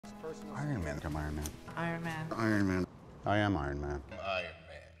Iron Man. I'm Iron Man. Iron Man. Iron Man. I am Iron Man. Iron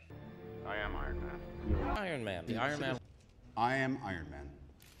Man. I am Iron Man. Iron Man. The Iron Man. I am Iron Man.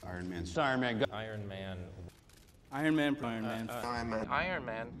 Iron Man. Iron Man. Iron Man. Iron Man. Iron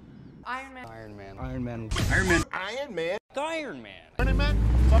Man. Iron Man. Iron Man. Iron Man. Iron Man. Iron Man. Iron Man. Iron Man. Iron Man.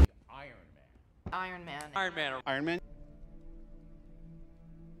 Iron Man. Iron Man. Iron Man. Iron Man. Iron Man.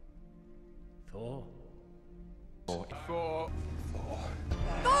 Thor. Thor. Thor! Thor.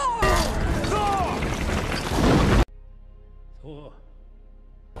 Thor.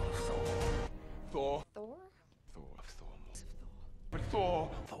 Thor? Thor. Thor. Thor.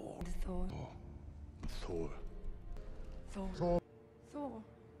 Thor. Thor. Thor.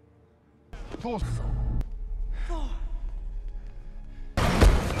 Thor. Thor.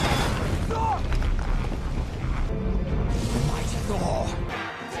 Mighty Thor.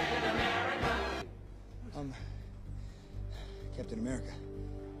 Captain America.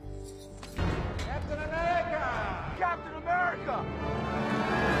 Captain America. Captain America.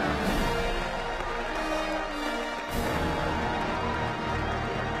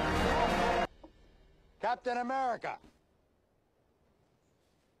 Captain America.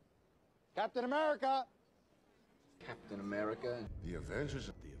 Captain America. Captain America. The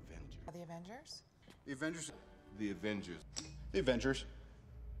Avengers. The Avengers. The Avengers? The Avengers. The Avengers. The Avengers.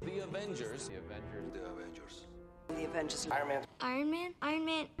 The Avengers. The Avengers. The Avengers. The Avengers. Iron Man. Iron Man, Iron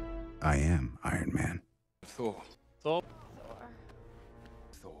Man. I am Iron Man. Thor. Thor.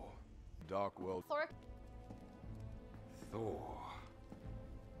 Thor. Dark World. Thor. Thor.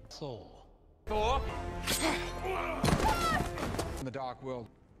 Thor. Thor. In the Dark World.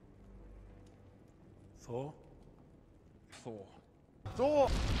 Thor. Thor. Thor.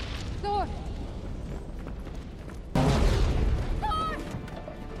 Thor.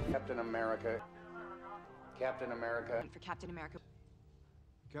 Captain America. Captain America. For Captain America.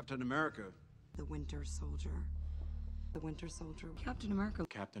 Captain America. The Winter Soldier. The Winter Soldier. Captain America.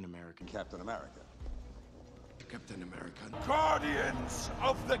 Captain America. Captain America. Captain America. Guardians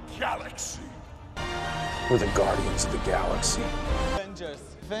of the Galaxy. We're the Guardians of the Galaxy. Avengers.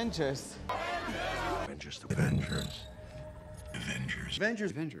 Avengers. Avengers. Avengers. Avengers.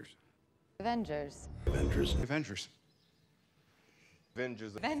 Avengers. Avengers. Avengers. Avengers. Avengers.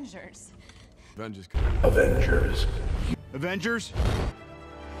 Avengers. Avengers. Avengers. Avengers. Avengers.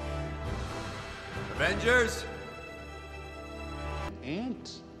 Avengers.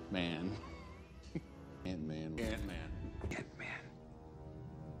 Ant-Man. Ant-Man. Ant-Man. Ant-Man.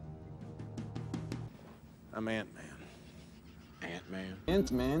 I'm Ant-Man. Ant-Man.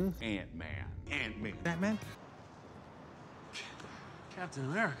 Ant-Man. Ant-Man. Ant-Man. Ant-Man. Captain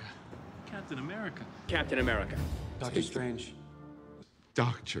America. Captain America. Captain America. Doctor Strange.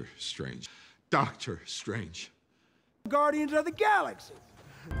 Doctor Strange. Doctor Strange. Guardians of the Galaxy.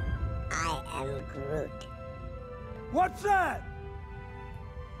 I am Groot. What's that?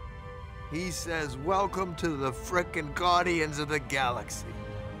 He says, welcome to the frickin' Guardians of the Galaxy.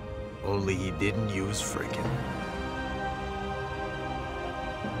 Only he didn't use frickin'.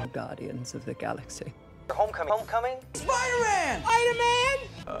 Guardians of the Galaxy. Homecoming. Homecoming. Spider-Man!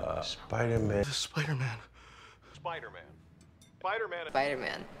 Spider-Man! Spider-Man. Spider-Man. Spider-Man. Spider-Man.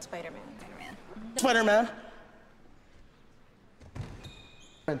 Spider-Man. Spider-Man. Spider-Man.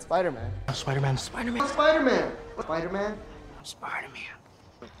 Spider-Man. Spider-Man. Spider-Man. Spider-Man. Spider-Man. Spider-Man.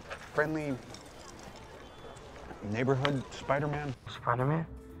 Friendly neighborhood Spider-Man. Spider-Man.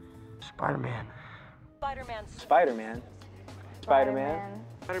 Spider-Man. Spider-Man. Spider-Man. Spider-Man.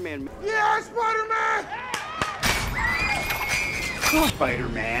 Spider-Man. Yeah, Spider-Man!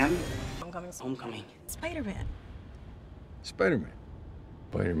 Spider-Man. Homecoming. Homecoming. Spider-Man. Spider-Man.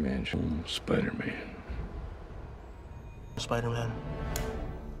 Spider-Man. Spider-Man. Spider-Man.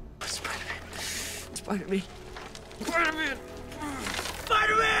 Spider-Man. Spider-Man.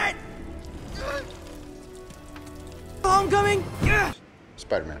 Spider-Man! Homecoming! Yeah!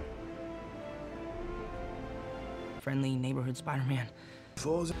 Spider-Man. Friendly neighborhood Spider-Man.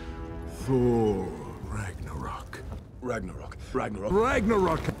 Thor. Ragnarok. Ragnarok. Ragnarok.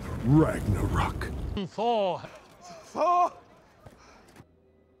 Ragnarok. Ragnarok. Thor. Thor.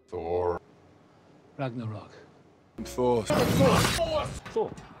 Thor. Ragnarok. Thor. Thor.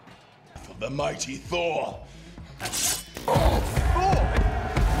 Thor. The mighty Thor.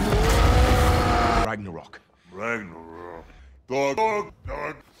 Ragnarok. Ragnarok. Thor. Thor.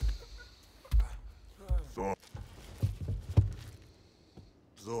 Thor.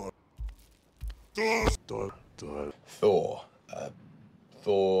 Thor. Thor. Thor. Thor. Thor.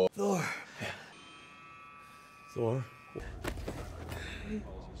 Thor. Thor. Thor.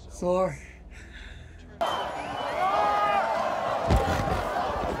 Thor.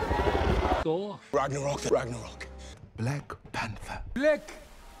 Ragnarok. Ragnarok. Black Panther. Black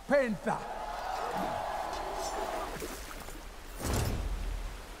Panther.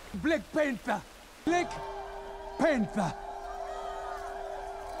 Black Panther. Black Panther.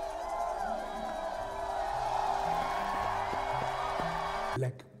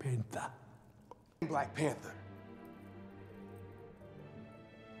 Black Panther. Black Panther.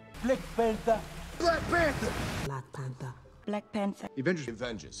 Black Panther. Black Panther. Black Panther. Black Panther. Avengers.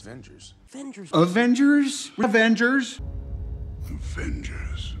 Avengers. Avengers. Avengers. Avengers. Avengers.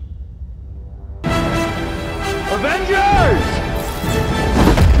 Avengers. Avengers!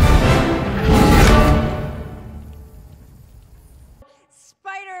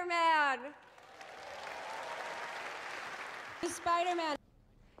 Spider-Man.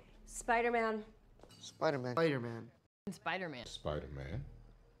 Spider-Man. Spider-Man. Spider-Man. Spider-Man. Spider-Man. Spider-Man.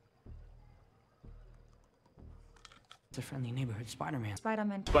 It's a friendly neighborhood Spider-Man.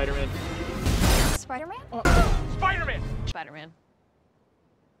 Spider-Man. Spider-Man. Spider-Man? Spider-Man! Spider-Man. Spider-Man. Spider-Man. Spider-Man. Oh, Spider-Man. Spider-Man.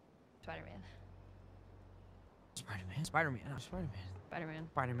 Spider-Man. Spider-Man. Spider-Man. Spider-Man.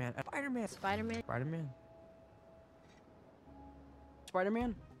 Spider-Man. Spider-Man. Spider-Man.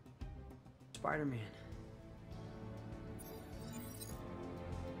 Spider-Man! Spider-Man! Spider-Man!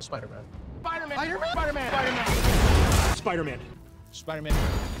 Spider-Man. Spider-Man. Spider-Man. Spider-Man. Spider-Man.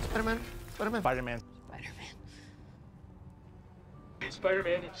 Spider-Man. Spider-Man.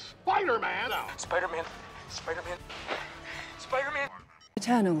 Spider-Man. Spider-Man. Spider-Man. Spider-Man.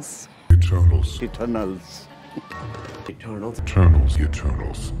 Eternals. Eternals. Eternals. Eternals. Eternals.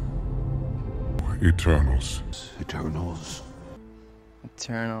 Eternals. Eternals. Eternals.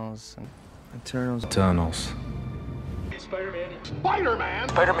 Eternals. Eternals. Eternals. Spider-Man. Spider-Man.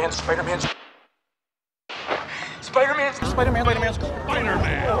 Spider-Man. Spider-Man. Spider-Man. Spider-Man. Spider-Man.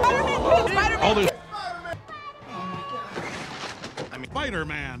 Spider-Man. All this.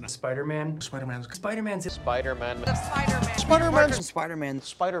 Spider-Man. Spider-Man. Spider-Man. Spider-Man. Spider-Man. Spider-Man. Spider-Man. Spider-Man.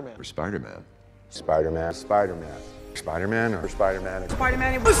 Spider-Man. For Spider-Man. Spider-Man. Spider-Man. Spider-Man or Spider-Man.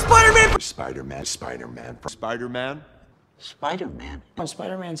 Spider-Man. Spider-Man. Spider-Man. Spider-Man. Spider-Man. Spider-Man. Spider-Man.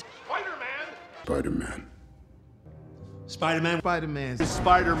 Spider-Man. Spider-Man. Spider-Man.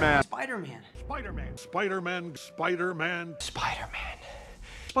 Spider-Man. Spider-Man. Spider-Man. Spider-Man. Spider-Man. Spider-Man. Spider-Man.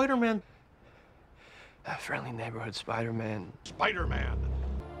 Spider-Man. A friendly neighborhood Spider-Man. Spider-Man.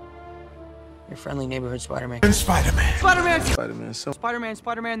 Your friendly neighborhood Spider-Man. Spider-Man. Spider-Man. Spider-Man. So Spider-Man.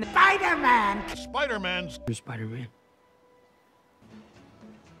 Spider-Man. Spider-Man. You're Spider-Man.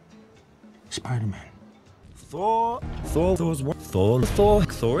 Spider-Man. Thor. Thor's what? Thor. Thor.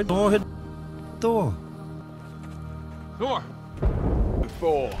 Thor. Thor. Thor. Thor.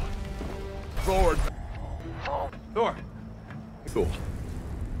 Thor. Thor. Thor. Thor.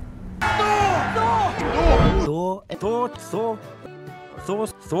 Thor. Thor. Thor.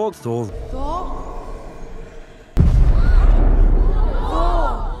 Thor. Thor. Thor.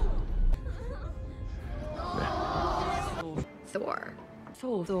 Thor.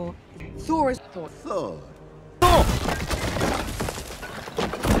 Thor. Thor. Thor is Thor. Thor. Thor.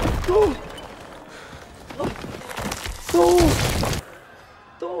 Thor. Thor. Thor.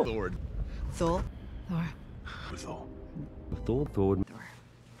 Thor. Thor. Thor.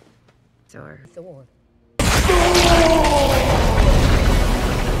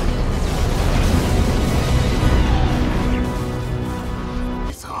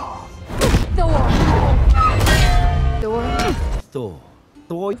 Thor.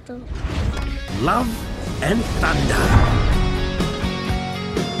 Thor. Thor. Love and thunder.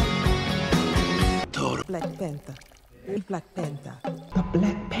 Thor. Black Panther. Black Panther.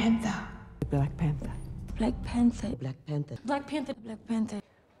 Black Panther. Black Panther. Black Panther. Black Panther. Black Panther. Black Panther.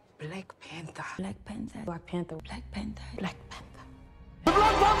 Black Panther. Black Panther. Black Panther. Black Panther. Black Panther.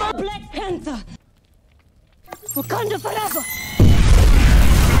 Black Panther. Wakanda forever.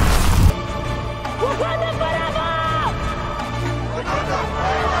 Wakanda forever.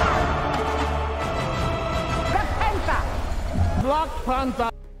 Black Panther.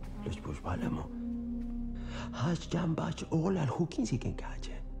 Los pushbalamo. Has jambach all al hooking siken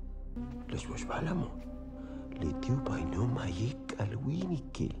kaje. Los pushbalamo. Le tiu by no mayik al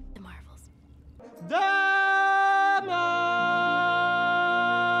winiki. The Marvels.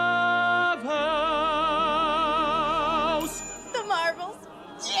 The Marvels.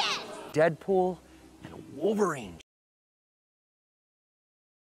 Yes! Deadpool and Wolverine.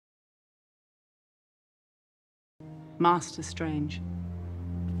 Master Strange.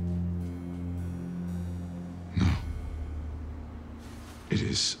 It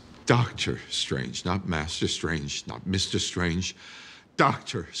is Doctor Strange, not Master Strange, not Mr. Strange.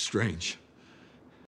 Doctor Strange.